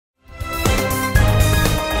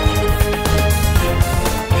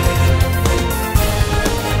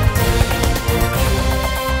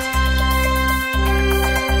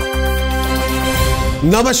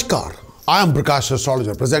Namaskar, I am Prakash,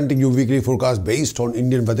 Astrologer, presenting you weekly forecast based on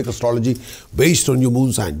Indian Vedic Astrology, based on your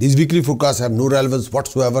moon sign. These weekly forecasts have no relevance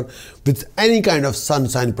whatsoever with any kind of sun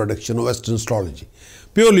sign prediction or Western astrology.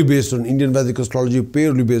 Purely based on Indian Vedic Astrology,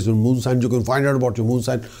 purely based on moon sign. You can find out about your moon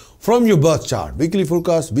sign from your birth chart. Weekly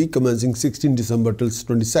forecast, week commencing 16 December till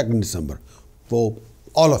 22nd December for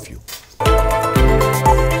all of you.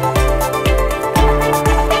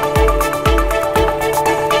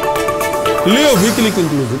 Leo weekly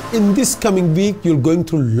conclusion. In this coming week, you're going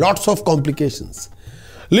through lots of complications.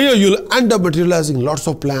 Leo, you'll end up materializing lots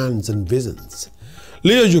of plans and visions.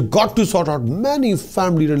 Leo, you got to sort out many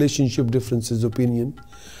family relationship differences, opinion.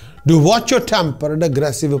 Do watch your temper and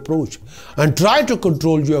aggressive approach and try to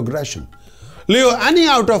control your aggression. Leo, any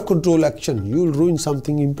out of control action, you'll ruin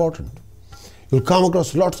something important. You'll come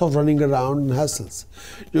across lots of running around and hassles.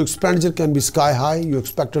 Your expenditure can be sky high, your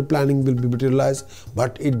expected planning will be materialized,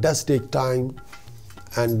 but it does take time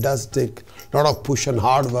and does take a lot of push and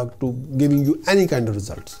hard work to giving you any kind of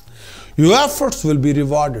results. Your efforts will be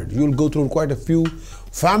rewarded. You'll go through quite a few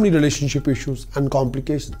family relationship issues and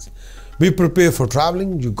complications. Be prepared for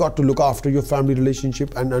traveling. You got to look after your family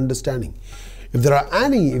relationship and understanding. If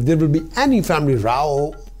there will be any family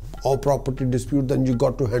row or property dispute, then you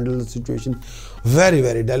got to handle the situation very,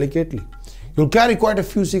 very delicately. You'll carry quite a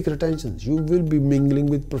few secret tensions. You will be mingling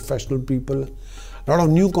with professional people. A lot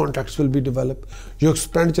of new contacts will be developed. Your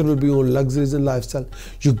expenditure will be on luxuries and lifestyle.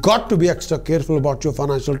 You got to be extra careful about your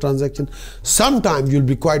financial transaction. Sometimes you'll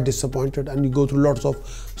be quite disappointed and you go through lots of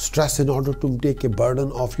stress in order to take a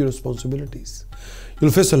burden off your responsibilities.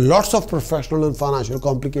 You'll face lots of professional and financial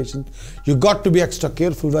complications. You got to be extra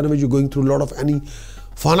careful whenever you're going through a lot of any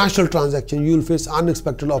financial transaction. You will face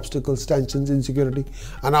unexpected obstacles, tensions, insecurity,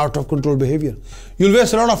 and out of control behavior. You'll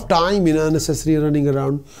waste a lot of time in unnecessary running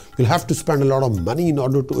around. You'll have to spend a lot of money in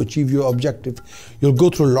order to achieve your objective. You'll go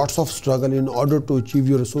through lots of struggle in order to achieve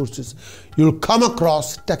your resources. You'll come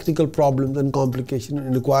across technical problems and complications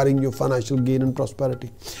in acquiring your financial gain and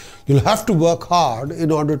prosperity. You'll have to work hard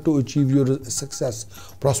in order to achieve your success,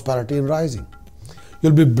 prosperity, and rising.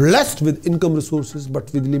 You'll be blessed with income resources,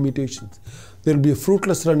 but with limitations. There will be a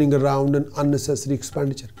fruitless running around and unnecessary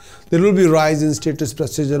expenditure. There will be a rise in status,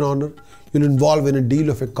 prestige, and honor. You'll involve in a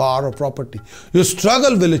deal of a car or property. Your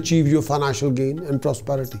struggle will achieve your financial gain and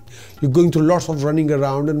prosperity. You're going through lots of running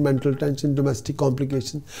around and mental tension, domestic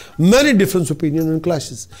complications, many different opinions and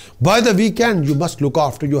clashes. By the weekend, you must look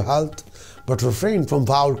after your health, but refrain from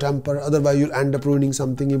foul temper, otherwise you'll end up ruining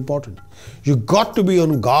something important. You got to be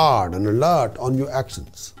on guard and alert on your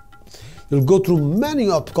actions. You'll go through many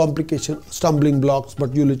complications, stumbling blocks,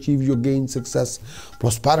 but you'll achieve your gain, success,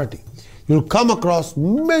 prosperity. You'll come across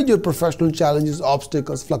major professional challenges,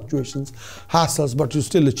 obstacles, fluctuations, hassles, but you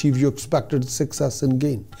still achieve your expected success and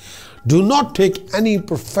gain. Do not take any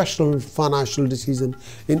professional financial decision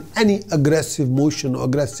in any aggressive motion or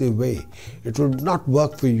aggressive way. It will not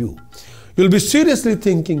work for you. You'll be seriously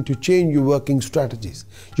thinking to change your working strategies.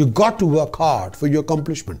 You got to work hard for your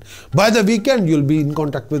accomplishment. By the weekend, you'll be in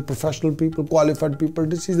contact with professional people, qualified people,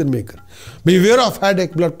 decision maker. Beware of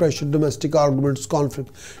headache, blood pressure, domestic arguments,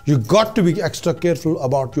 conflict. You got to be extra careful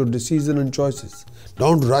about your decision and choices.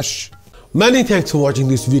 Don't rush. Many thanks for watching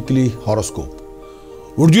this weekly horoscope.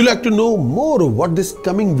 Would you like to know more of what this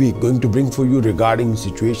coming week going to bring for you regarding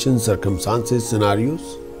situations, circumstances,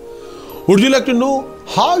 scenarios? Would you like to know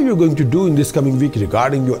how you're going to do in this coming week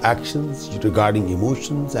regarding your actions, regarding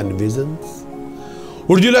emotions and visions?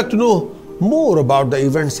 Would you like to know more about the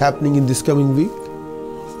events happening in this coming week?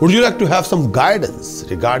 Would you like to have some guidance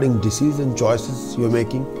regarding decision choices you're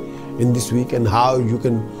making in this week and how you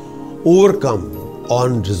can overcome or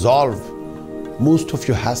resolve most of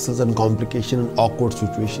your hassles and complications and awkward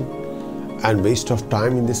situation and waste of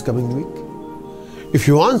time in this coming week? If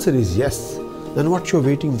your answer is yes, then what you're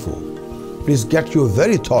waiting for? Please get your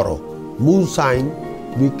very thorough moon sign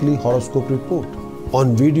weekly horoscope report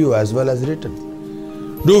on video as well as written.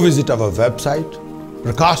 Do visit our website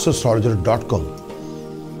prakashastrologer.com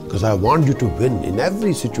because I want you to win in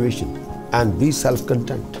every situation and be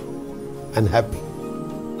self-content and happy.